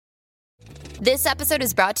This episode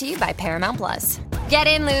is brought to you by Paramount Plus. Get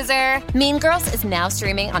in, loser! Mean Girls is now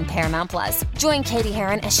streaming on Paramount Plus. Join Katie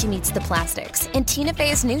Heron as she meets the plastics in Tina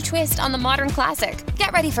Fey's new twist on the modern classic.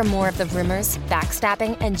 Get ready for more of the rumors,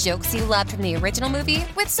 backstabbing, and jokes you loved from the original movie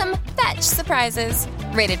with some fetch surprises.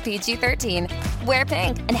 Rated PG-13. Wear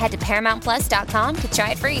pink and head to ParamountPlus.com to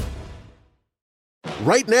try it free.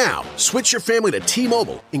 Right now, switch your family to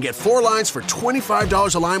T-Mobile and get 4 lines for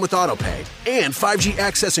 $25 a line with AutoPay and 5G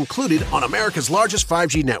access included on America's largest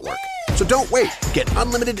 5G network. So don't wait. Get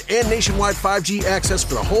unlimited and nationwide 5G access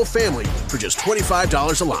for the whole family for just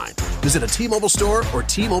 $25 a line. Visit a T-Mobile store or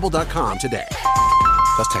T-Mobile.com today.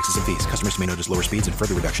 Plus taxes and fees. Customers may notice lower speeds and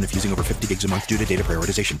further reduction if using over 50 gigs a month due to data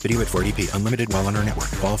prioritization. Video at 480p. Unlimited while on our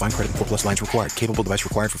network. Qualifying credit and 4 plus lines required. Capable device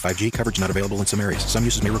required for 5G. Coverage not available in some areas. Some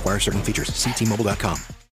uses may require certain features. See T-Mobile.com.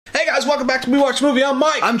 Hey guys, welcome back to We Watch Movie. I'm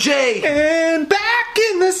Mike. I'm Jay. And back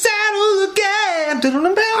in the saddle again.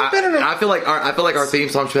 I feel like our theme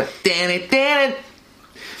song should be Dan it, Dan it.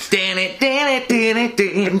 Dan it, Dan it, Dan it,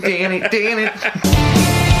 Dan it, Dan it.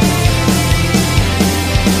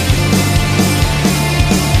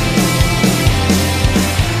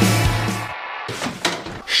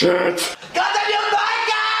 Shit.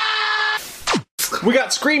 We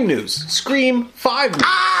got Scream news. Scream 5 news.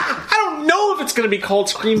 I don't know if it's going to be called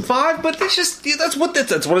Scream 5, but that's what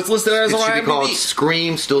it's listed as. It on should be IMDb. called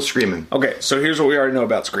Scream Still Screaming. Okay, so here's what we already know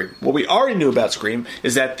about Scream. What we already knew about Scream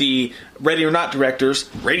is that the Ready or Not directors,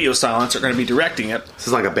 Radio Silence, are going to be directing it. This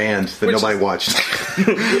is like a band that nobody watched.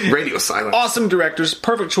 Radio Silence. Awesome directors.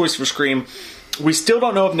 Perfect choice for Scream. We still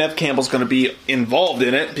don't know if Neve Campbell's going to be involved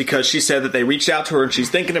in it because she said that they reached out to her and she's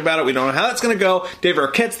thinking about it. We don't know how that's going to go. Dave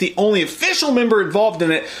Arquette's the only official member involved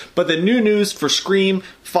in it. But the new news for Scream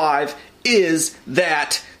 5 is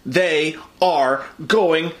that they are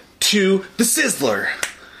going to the Sizzler.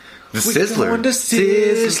 The Sizzler? We going to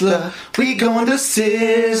Sizzler. We going to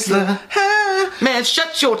Sizzler. Ah. Man,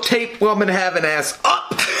 shut your tape woman having ass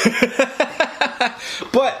up.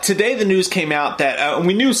 But today the news came out that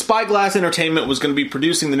we knew Spyglass Entertainment was going to be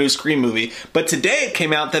producing the new Scream movie, but today it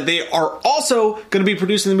came out that they are also going to be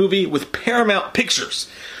producing the movie with Paramount Pictures.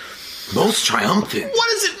 Most triumphant.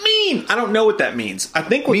 What does it mean? I don't know what that means. I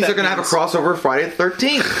think what means that they're going to have a crossover Friday the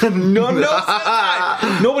 13th. No,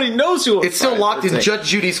 nobody knows who. It's still locked in Judge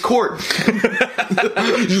Judy's court.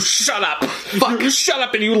 You shut up. Fuck. You shut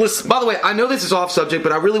up and you listen. By the way, I know this is off subject,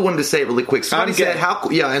 but I really wanted to say it really quick. Somebody said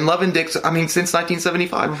and Love and Dix, since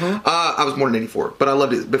 1975. Mm-hmm. I was born in 84, but I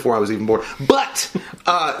loved it before I was even born. But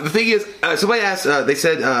the thing is, somebody asked, they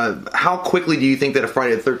said, how quickly do you think that a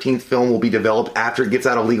Friday the 13th film will be developed after it gets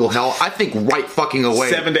out of legal hell? I think right fucking away.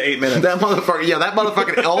 7 to 8 minutes. That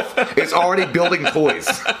motherfucking elf is already building toys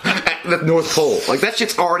at the North Pole. Like, that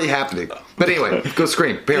shit's already happening. But anyway, go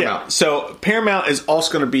Scream. Paramount. Yeah, so Paramount is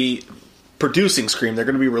also going to be producing Scream. They're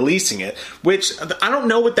going to be releasing it, which I don't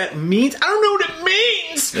know what that means. I don't know what it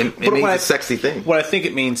means. It means a sexy thing. What I think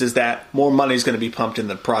it means is that more money is going to be pumped in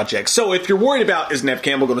the project. So if you're worried about is Neve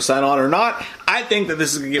Campbell going to sign on or not, I think that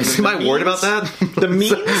this is going to give them Am I worried about that? The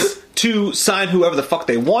means to sign whoever the fuck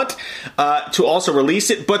they want, to also release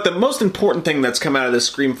it. But the most important thing that's come out of this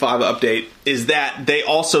Scream 5 update is that they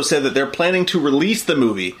also said that they're planning to release the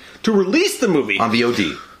movie. To release the movie. On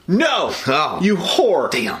VOD. No! Oh. You whore.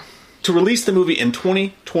 Damn. To release the movie in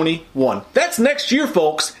 2021. That's next year,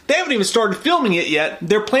 folks. They haven't even started filming it yet.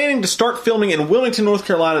 They're planning to start filming in Wilmington, North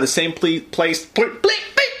Carolina, the same place.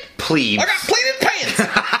 Please. I got pleated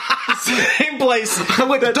pants! Same place.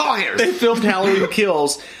 With the dog hairs. They filmed Halloween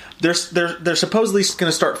Kills. They're supposedly going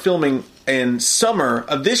to start filming in summer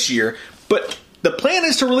of this year, but the plan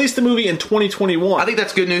is to release the movie in 2021. I think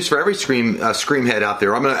that's good news for every Scream head out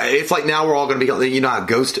there. It's like now we're all going to be,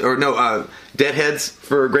 Deadheads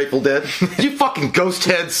for Grateful Dead. You fucking ghost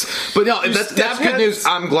heads. But no, that's good news.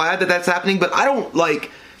 I'm glad that that's happening, but I don't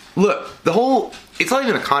look, the whole, it's not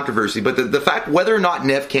even a controversy, but the fact whether or not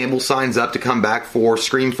Neve Campbell signs up to come back for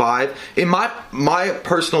Scream 5, in my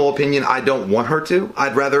personal opinion, I don't want her to.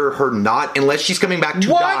 I'd rather her not, unless she's coming back to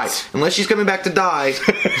die. Unless she's coming back to die.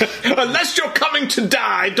 Unless you're coming to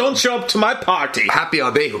die, don't show up to my party. Happy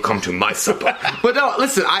are they who come to my supper. But no,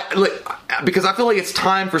 listen, because I feel like it's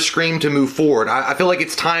time for Scream to move forward. I feel like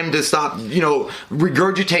it's time to stop,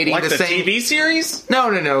 regurgitating like the same TV series.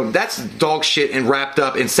 No, that's dog shit and wrapped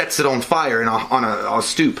up and sets it on fire on a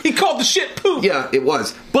stoop. He called the shit poop. Yeah, it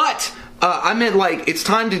was. But I meant it's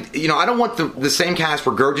time to, I don't want the same cast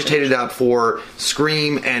regurgitated up for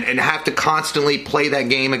Scream and have to constantly play that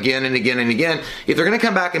game again and again and again. If they're going to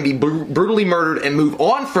come back and be brutally murdered and move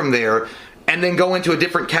on from there and then go into a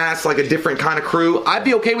different cast, like a different kind of crew, I'd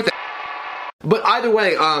be okay with that. But either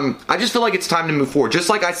way, I just feel like it's time to move forward. Just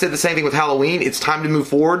like I said the same thing with Halloween, it's time to move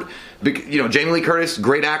forward. Jamie Lee Curtis,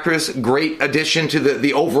 great actress, great addition to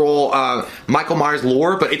the overall Michael Myers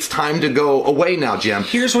lore, but it's time to go away now, Jim.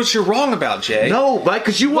 Here's what you're wrong about, Jay. No, Mike,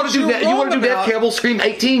 because you want to do that. You want to do Neve Campbell Scream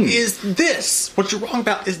 18. Is this what you're wrong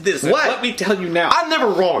about? Is this? What? Let me tell you now. I'm never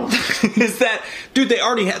wrong. Is that, dude?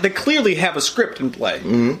 They clearly have a script in play.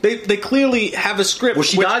 Mm-hmm. They clearly have a script. Well,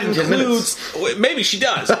 she dies in 10 minutes. Maybe she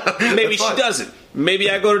does. Maybe she doesn't.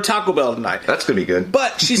 Maybe I go to Taco Bell tonight. That's going to be good.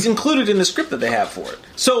 But she's included in the script that they have for it.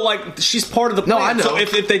 So, like, she's part of the plan. No, I know. So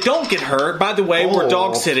if they don't get her, by the way, we're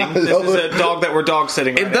dog sitting. This is a dog that we're dog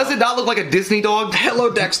sitting right now. Does it not look like a Disney dog?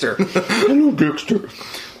 Hello, Dexter. Hello, Dexter.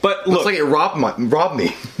 But look. Looks like it robbed me.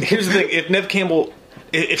 Here's the thing. If Neve Campbell,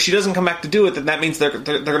 if she doesn't come back to do it, then that means they're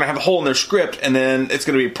going to have a hole in their script, and then it's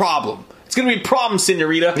going to be a problem. It's going to be a problem,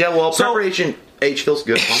 senorita. Yeah, well, preparation H feels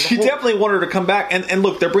good. She definitely wanted her to come back, and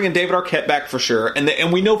look, they're bringing David Arquette back for sure,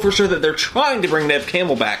 and we know for sure that they're trying to bring Neve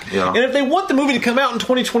Campbell back. Yeah. And if they want the movie to come out in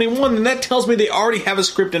 2021, then that tells me they already have a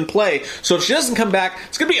script in play. So if she doesn't come back,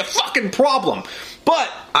 it's going to be a fucking problem.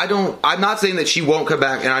 But I'm not saying that she won't come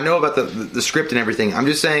back, and I know about the script and everything. I'm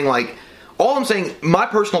just saying, like, all I'm saying, my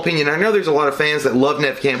personal opinion, I know there's a lot of fans that love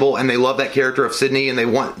Neve Campbell and they love that character of Sydney and they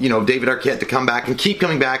want, David Arquette to come back and keep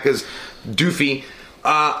coming back as Doofy.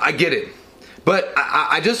 I get it. But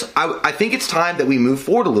I think it's time that we move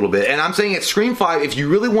forward a little bit. And I'm saying at Scream 5, if you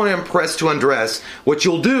really want to impress to undress, what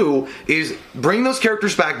you'll do is bring those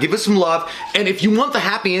characters back, give us some love, and if you want the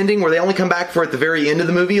happy ending where they only come back for at the very end of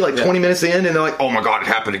the movie, like 20 minutes in, and they're like, oh my god, it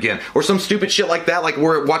happened again. Or some stupid shit like that, like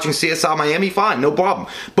we're watching CSI Miami, fine, no problem.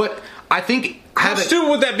 But I think... How stupid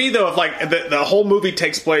would that be, though, if like the whole movie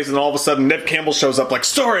takes place and all of a sudden Neve Campbell shows up like,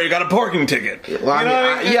 sorry, I got a parking ticket. Well,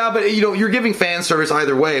 yeah, but you're giving fan service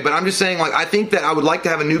either way. But I'm just saying, like, I think that I would like to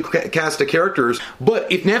have a new cast of characters. But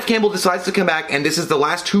if Neve Campbell decides to come back and this is the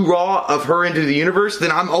last hurrah of her into the universe,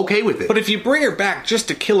 then I'm okay with it. But if you bring her back just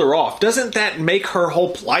to kill her off, doesn't that make her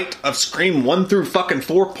whole plight of Scream 1 through fucking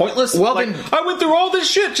 4 pointless? Well, like, then I went through all this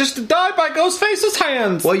shit just to die by Ghostface's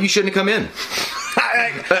hands. Well, you shouldn't have come in.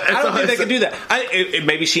 I don't think they can do that.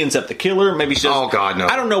 Maybe she ends up the killer. Maybe she does. Oh, God, no.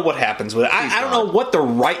 I don't know what happens with it. I don't know what the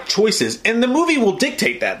right choice is. And the movie will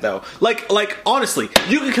dictate that, though. Like honestly,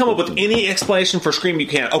 you can come up with any explanation for Scream you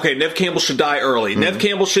can. Okay, Neve Campbell should die early. Neve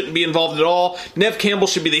Campbell shouldn't be involved at all. Neve Campbell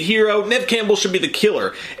should be the hero. Neve Campbell should be the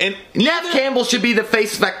killer. And Neve Campbell should be the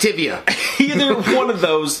face of Activia. Either one of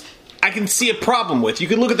those... I can see a problem with. You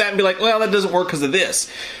could look at that and be like, well, that doesn't work because of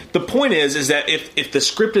this. The point is that if the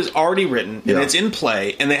script is already written and it's in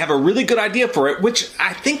play and they have a really good idea for it, which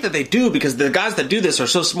I think that they do because the guys that do this are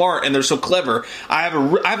so smart and they're so clever, I have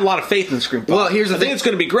a lot of faith in the screenplay. Well, here's the thing. I think it's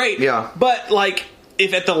going to be great. Yeah. But, like...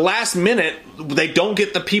 if at the last minute they don't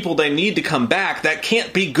get the people they need to come back, that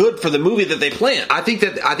can't be good for the movie that they planned.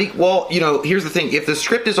 Well, here's the thing. If the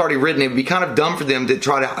script is already written, it would be kind of dumb for them to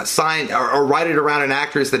try to sign or write it around an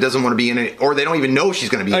actress that doesn't want to be in it, or they don't even know she's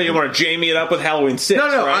going to be in it. You want to Jamie it up with Halloween 6,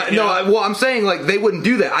 No, right? Well, I'm saying, like, they wouldn't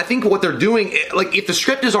do that. I think what they're doing, like, if the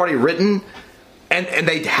script is already written and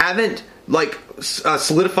they haven't, like,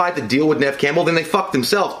 solidified the deal with Neve Campbell, then they fucked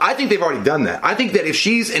themselves. I think they've already done that. I think that if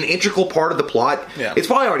she's an integral part of the plot, it's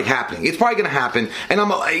probably already happening. It's probably going to happen. And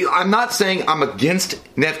I'm not saying I'm against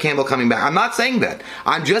Neve Campbell coming back. I'm not saying that.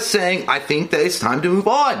 I'm just saying I think that it's time to move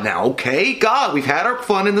on now. Okay, God, we've had our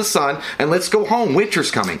fun in the sun, and let's go home. Winter's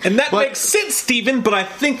coming. And that makes sense, Steven, but I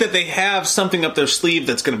think that they have something up their sleeve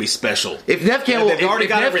that's going to be special. If Neve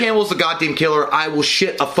Campbell's the goddamn killer, I will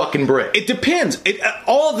shit a fucking brick. It depends.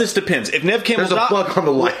 All of this depends. If Neve Campbell's There's a bug on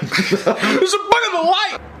the light. There's a bug on the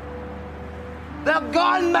light! They're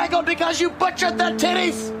gone, Michael, because you butchered the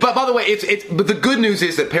titties! But by the way, but the good news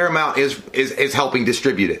is that Paramount is helping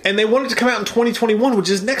distribute it. And they want it to come out in 2021, which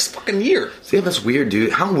is next fucking year. See, that's weird,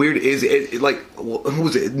 dude. How weird is it? Like, who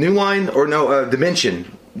was it? New Line? Or no,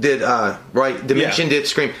 Dimension did, right? Dimension did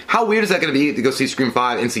Scream. How weird is that going to be to go see Scream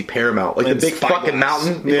 5 and see Paramount? Like, the big fucking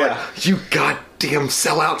mountain? Yeah. Like, you goddamn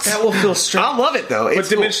sellouts. That will feel strange. I love it, though. But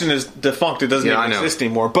Dimension is defunct. It doesn't even exist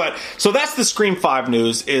anymore. But, so that's the Scream 5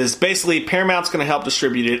 news, is basically Paramount's going to help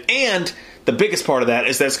distribute it, and the biggest part of that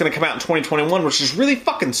is that it's going to come out in 2021, which is really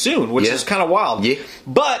fucking soon, which is kind of wild. Yeah.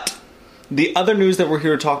 But the other news that we're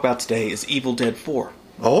here to talk about today is Evil Dead 4.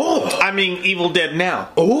 Oh. I mean, Evil Dead Now.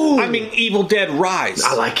 Oh. I mean, Evil Dead Rise.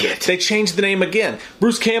 I like it. They changed the name again.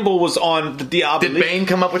 Bruce Campbell was on the Diablo. Did Bane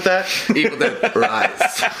come up with that? Evil Dead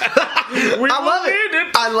Rise.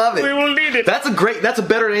 I love it. We will need it. That's a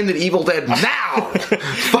better name than Evil Dead Now.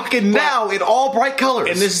 Fucking now in all bright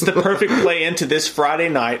colors. And this is the perfect play into this Friday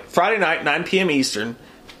night, 9 p.m. Eastern.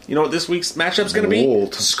 You know what this week's matchup's going to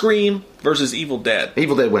be? Scream versus Evil Dead.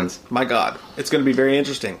 Evil Dead wins. My God. It's going to be very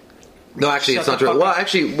interesting. No, actually, it's not true.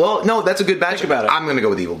 Well, no, that's a good matchup. Think about it. I'm going to go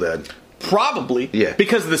with Evil Dead. Probably. Yeah.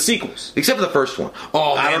 Because of the sequels. Except for the first one.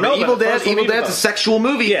 Oh, I man, don't know. Evil Dead's a sexual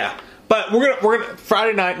movie. Yeah. But we're gonna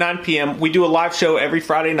Friday night, 9 p.m. We do a live show every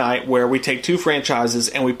Friday night where we take two franchises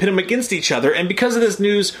and we pit them against each other. And because of this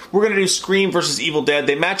news, we're gonna do Scream versus Evil Dead.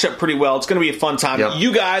 They match up pretty well. It's gonna be a fun time. Yep.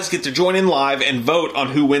 You guys get to join in live and vote on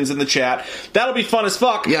who wins in the chat. That'll be fun as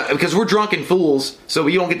fuck. Yeah, because we're drunken fools, so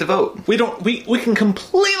we don't get to vote. We can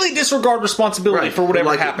completely disregard responsibility Right. for whatever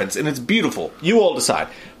Like happens, and it's beautiful. You all decide.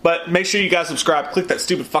 But make sure you guys subscribe. Click that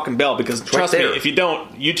stupid fucking bell because trust me, if you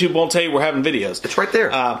don't, YouTube won't tell you we're having videos. It's right there.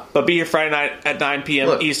 But be here Friday night at 9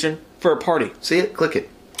 p.m. Eastern for a party. See it? Click it.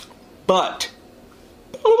 But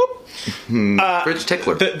Fridge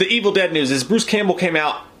Tickler. The Evil Dead news is Bruce Campbell came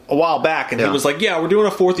out a while back and he was like, yeah, we're doing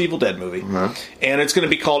a fourth Evil Dead movie. And it's going to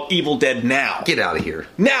be called Evil Dead Now. Get out of here.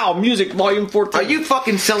 Now, music, volume 14. Are you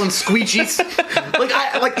fucking selling squeegees?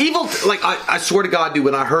 I swear to God, dude,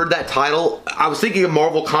 when I heard that title, I was thinking of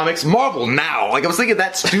Marvel Comics. Marvel Now. Like, I was thinking of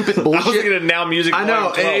that stupid bullshit. I was thinking of Now Music, I know.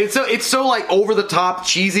 volume 12. It's so like over the top,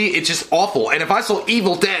 cheesy. It's just awful. And if I saw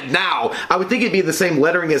Evil Dead Now, I would think it'd be the same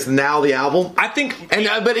lettering as Now the album. I think...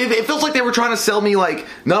 But it feels like they were trying to sell me, like,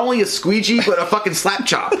 not only a squeegee, but a fucking slap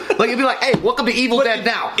chop. Like, it'd be like, hey, welcome to Evil Dead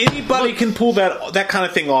Now. Anybody can pull that kind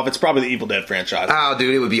of thing off. It's probably the Evil Dead franchise. Oh,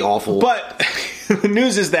 dude, it would be awful. But the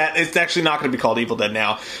news is that it's actually not going to be called Evil Dead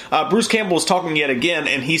Now. Bruce Campbell was talking yet again,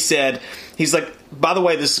 and he said, he's like, by the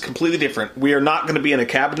way, this is completely different. We are not going to be in a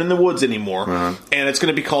cabin in the woods anymore, and it's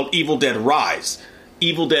going to be called Evil Dead Rise.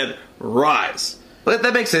 Evil Dead Rise. But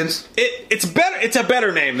that makes sense. It's better. It's a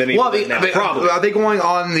better name than Evil Dead Now. Probably. Are they going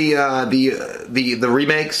on the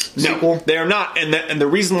remakes sequel? No, they are not. And the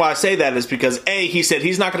reason why I say that is because he said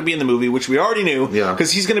he's not going to be in the movie, which we already knew,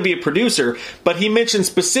 because he's going to be a producer. But he mentioned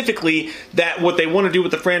specifically that what they want to do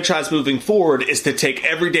with the franchise moving forward is to take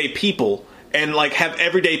everyday people and like have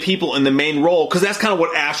everyday people in the main role, because that's kind of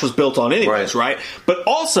what Ash was built on anyways, right? But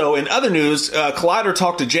also, in other news, Collider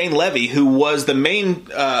talked to Jane Levy, who was the main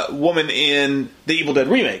woman in the Evil Dead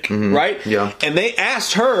remake, right? Yeah. And they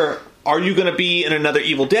asked her, are you going to be in another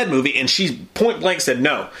Evil Dead movie? And she point blank said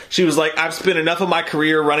no. She was like, I've spent enough of my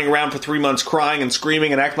career running around for 3 months crying and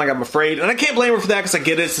screaming and acting like I'm afraid. And I can't blame her for that, because I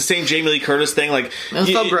get it. It's the same Jamie Lee Curtis thing. Like,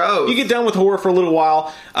 that's so gross. You get done with horror for a little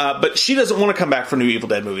while, but she doesn't want to come back for a new Evil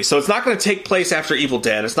Dead movie. So it's not going to take place after Evil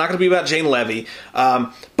Dead. It's not going to be about Jane Levy.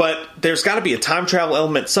 But there's got to be a time travel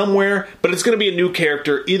element somewhere. But it's going to be a new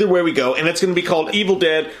character either way we go. And it's going to be called Evil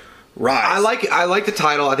Dead Rise. I like the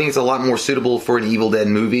title. I think it's a lot more suitable for an Evil Dead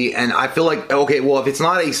movie. And I feel like, okay, well, if it's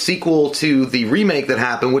not a sequel to the remake that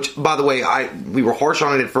happened, which, by the way, we were harsh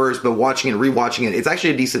on it at first, but watching it, rewatching it, it's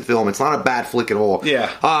actually a decent film. It's not a bad flick at all. Yeah.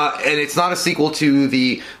 And it's not a sequel to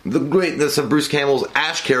the greatness of Bruce Campbell's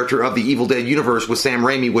Ash character of the Evil Dead universe with Sam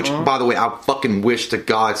Raimi, which, by the way, I fucking wish to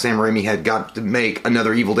God Sam Raimi had got to make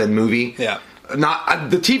another Evil Dead movie. Yeah. The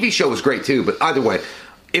TV show was great too, but either way,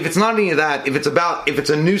 if it's not any of that, if it's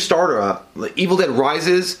a new starter, like Evil Dead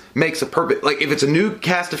Rises makes a perfect, like if it's a new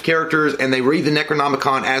cast of characters and they read the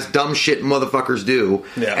Necronomicon as dumb shit motherfuckers do,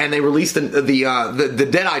 and they release the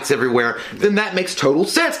Deadites everywhere, then that makes total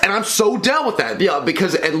sense, and I'm so down with that. Yeah,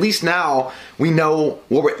 because at least now we know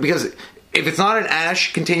because if it's not an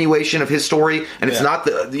Ash continuation of his story and it's not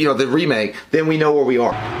the remake, then we know where we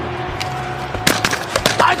are.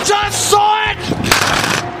 I just saw it!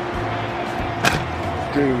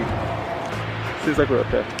 Dude. Seems like we're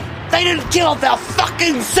okay. They didn't kill their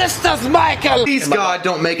fucking sisters, Michael! Please, God,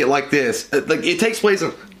 don't make it like this. Like, it takes place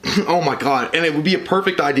in... Oh, my God. And it would be a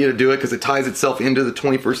perfect idea to do it because it ties itself into the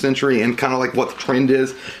 21st century and kind of like what the trend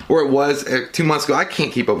is. Where it was 2 months ago. I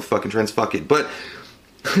can't keep up with fucking trends. Fuck it. But...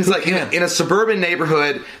 It's like in a suburban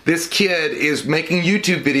neighborhood, this kid is making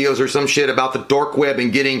YouTube videos or some shit about the dark web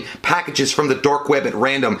and getting packages from the dark web at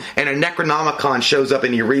random, and a Necronomicon shows up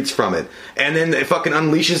and he reads from it. And then it fucking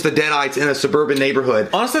unleashes the Deadites in a suburban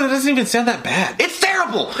neighborhood. Honestly, that doesn't even sound that bad. It's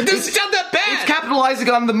terrible! It doesn't sound that bad! It's capitalizing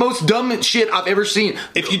on the most dumb shit I've ever seen.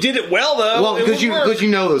 If you did it well, though, well, because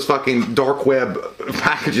you know those fucking dark web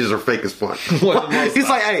packages are fake as fuck. He's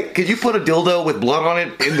like, hey, could you put a dildo with blood on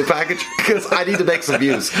it in the package? Because I need to make some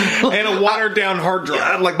views. And a watered down hard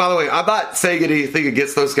drive. Like, by the way, I'm not saying anything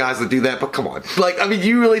against those guys that do that, but come on. Like, I mean,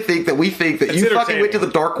 you really think that we think that you fucking went to the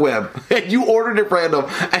dark web and you ordered it random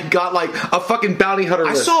and got like a fucking bounty hunter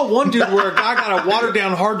list. I saw one dude where a guy got a watered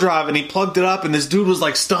down hard drive and he plugged it up and this dude was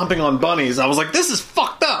like stomping on bunnies. I was like, this is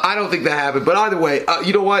fucked up. I don't think that happened. But either way,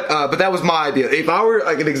 you know what? But that was my idea. If I were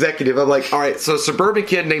like an executive, I'm like, all right, so a suburban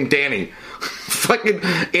kid named Danny, fucking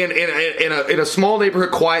in a small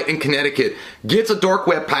neighborhood, quiet in Connecticut, gets a dark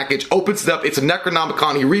web package, opens it up. It's a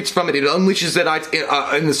Necronomicon. He reads from it. It unleashes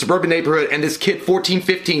Deadites in the suburban neighborhood, and this kid, 14,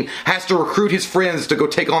 15, has to recruit his friends to go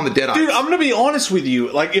take on the Deadites. Dude, I'm gonna be honest with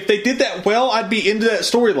you. Like, if they did that well, I'd be into that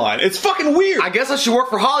storyline. It's fucking weird. I guess I should work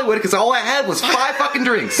for Hollywood because all I had was 5 fucking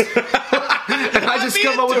drinks. And I just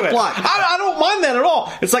come up with a plot. I don't mind that at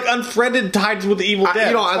all. It's like Unfriended tied with the Evil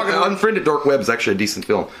Dead. Unfriended Dark Web is actually a decent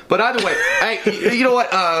film. But either way, hey, you know what?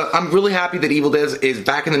 I'm really happy that Evil Dead is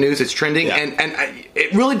back in the news. It's trending, and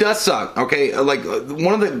it really does suck. Okay, like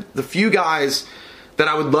one of the few guys that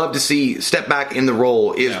I would love to see step back in the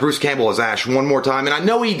role is Bruce Campbell as Ash one more time. And I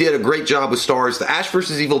know he did a great job with Stars. The Ash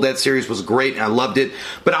vs. Evil Dead series was great, and I loved it.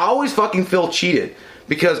 But I always fucking felt cheated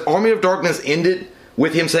because Army of Darkness ended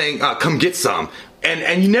with him saying, come get some.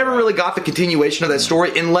 And you never really got the continuation of that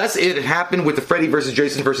story unless it had happened with the Freddy vs.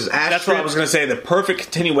 Jason vs. Ash. That's what I was going to say. The perfect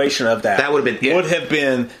continuation of that would have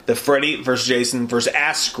been the Freddy vs. Jason vs.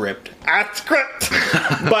 Ash script. But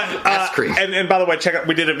and by the way, check out.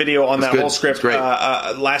 We did a video on that whole script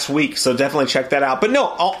last week, so definitely check that out. But no,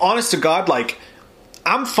 honest to God, like,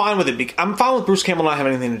 I'm fine with it. I'm fine with Bruce Campbell not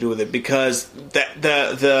having anything to do with it because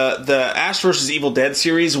the Ash vs. Evil Dead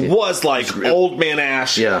series was like Old Man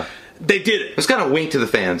Ash. Yeah. They did it. It's kind of wink to the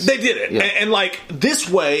fans. They did it. Yeah. And like, this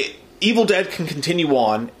way, Evil Dead can continue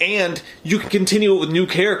on, and you can continue it with new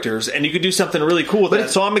characters, and you can do something really cool with that.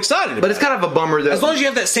 So I'm excited about it. But it's kind of a bummer that... As long as you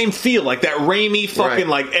have that same feel, like that Raimi fucking,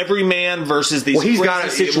 like, everyman versus these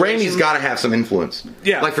Raimi's got to have some influence.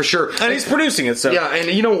 Yeah. Like, for sure. And he's producing it, so... Yeah, and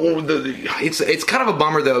you know, it's kind of a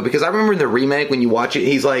bummer, though, because I remember in the remake, when you watch it,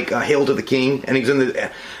 he's like, Hail to the King, and he's in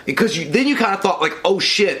the... Because then you kind of thought, like, oh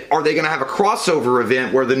shit, are they going to have a crossover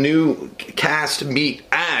event where the new cast meet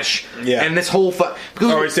Ash? Yeah. And this whole...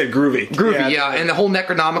 Or he said Groovy, yeah, and the whole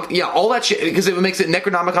Necronomicon, all that shit, because it makes it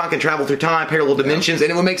Necronomicon can travel through time, parallel dimensions, and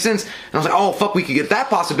it would make sense. And I was like, oh, fuck, we could get that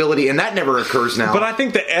possibility, and that never occurs now. But I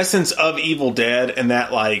think the essence of Evil Dead and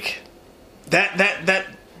that, like, that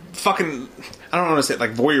fucking... I don't want to say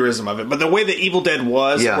like voyeurism of it, but the way that Evil Dead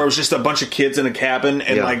was, where it was just a bunch of kids in a cabin,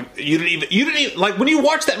 and like you didn't even like when you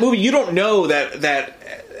watch that movie, you don't know that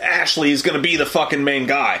Ashley is going to be the fucking main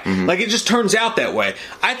guy. Mm-hmm. Like, it just turns out that way.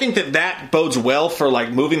 I think that bodes well for like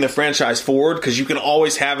moving the franchise forward because you can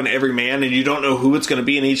always have an everyman and you don't know who it's going to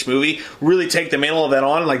be in each movie. Really take the mantle of that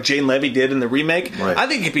on, like Jane Levy did in the remake. Right. I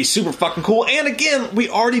think it'd be super fucking cool. And again, we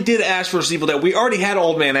already did Ash vs. Evil Dead. We already had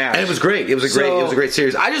Old Man Ash, and it was great. It was a great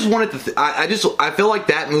series. I just wanted to. I feel like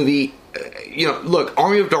that movie. Look,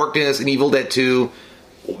 Army of Darkness and Evil Dead 2.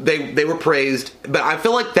 They were praised, but I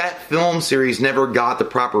feel like that film series never got the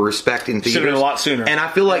proper respect in theaters. Should have been a lot sooner. And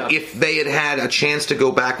I feel like if they had a chance to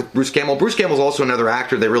go back with Bruce Campbell's also another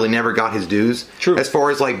actor that really never got his dues. True. As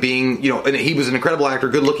far as like being, and he was an incredible actor,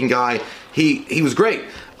 good looking guy. He was great.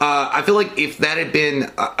 I feel like if that had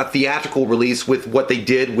been a theatrical release with what they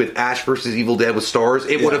did with Ash vs. Evil Dead with Stars,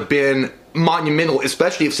 it would have been monumental,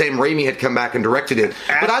 especially if Sam Raimi had come back and directed it.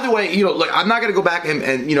 But either way, look, I'm not going to go back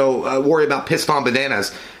and worry about pissed on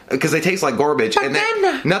bananas because they taste like garbage. And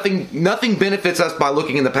nothing benefits us by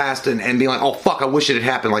looking in the past and being like, oh fuck, I wish it had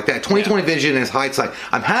happened like that. 2020 vision is hindsight.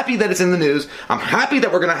 I'm happy that it's in the news. I'm happy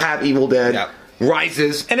that we're going to have Evil Dead.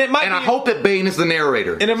 Rises, and I hope that Bane is the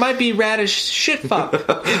narrator, and it might be radish shit fuck.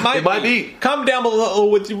 It might be. Come down below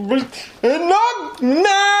with you. Wait, hold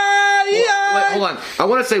on. I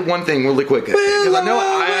want to say one thing really quick because I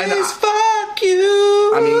know fuck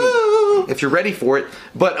you. I mean, if you're ready for it,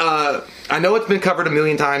 but I know it's been covered a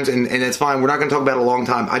million times, and it's fine. We're not going to talk about it a long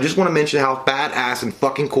time. I just want to mention how badass and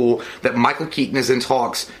fucking cool that Michael Keaton is in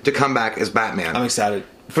talks to come back as Batman. I'm excited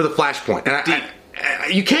for the Flashpoint, and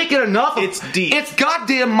you can't get enough of it. It's deep. It's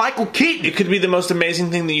goddamn Michael Keaton. It could be the most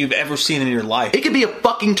amazing thing that you've ever seen in your life. It could be a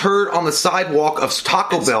fucking turd on the sidewalk of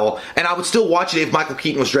Taco Bell, and I would still watch it if Michael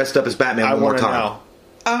Keaton was dressed up as Batman one more time.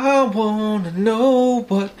 I wanna know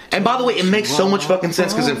what. And by the way, it makes so much fucking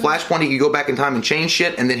sense because in Flashpoint he could go back in time and change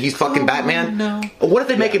shit, and then he's fucking Batman. What if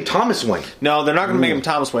they make him Thomas Wayne? No, they're not going to make him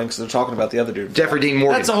Thomas Wayne because they're talking about the other dude, Jeffrey Dean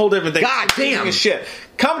Morgan. That's a whole different thing. God damn shit.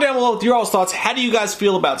 Comment down below with your all's thoughts. How do you guys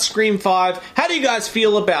feel about Scream 5? How do you guys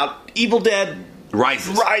feel about Evil Dead Rise?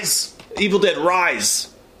 Evil Dead Rise.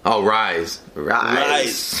 Oh, Rise. What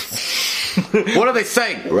are they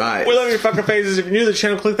saying? Right. We love your fucking faces. If you're new to the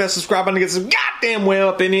channel, click that subscribe button to get some goddamn way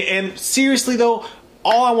up in you. And seriously though,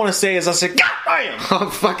 all I want to say is I said goddamn. Oh,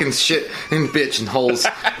 fucking shit and bitch and holes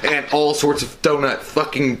and all sorts of donut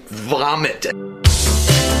fucking vomit.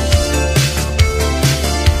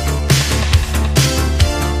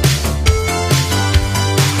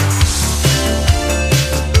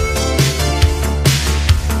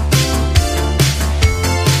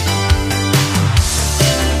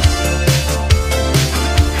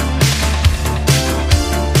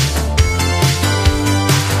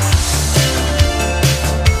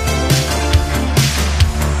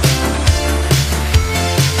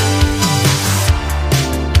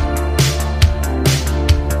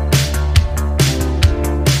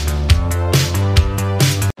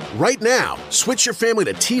 Right now, switch your family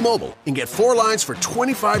to T-Mobile and get 4 lines for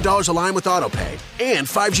 $25 a line with AutoPay and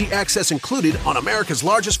 5G access included on America's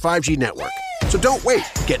largest 5G network. So don't wait.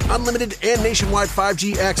 Get unlimited and nationwide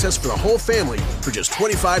 5G access for the whole family for just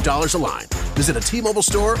 $25 a line. Visit a T-Mobile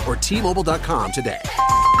store or T-Mobile.com today.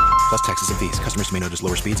 Plus taxes and fees. Customers may notice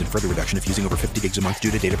lower speeds and further reduction if using over 50 gigs a month due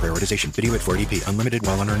to data prioritization. Video at 480p. Unlimited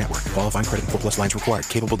while on our network. Qualifying credit and 4+ lines required.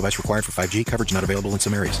 Capable device required for 5G. Coverage not available in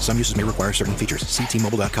some areas. Some uses may require certain features. See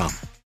T-Mobile.com.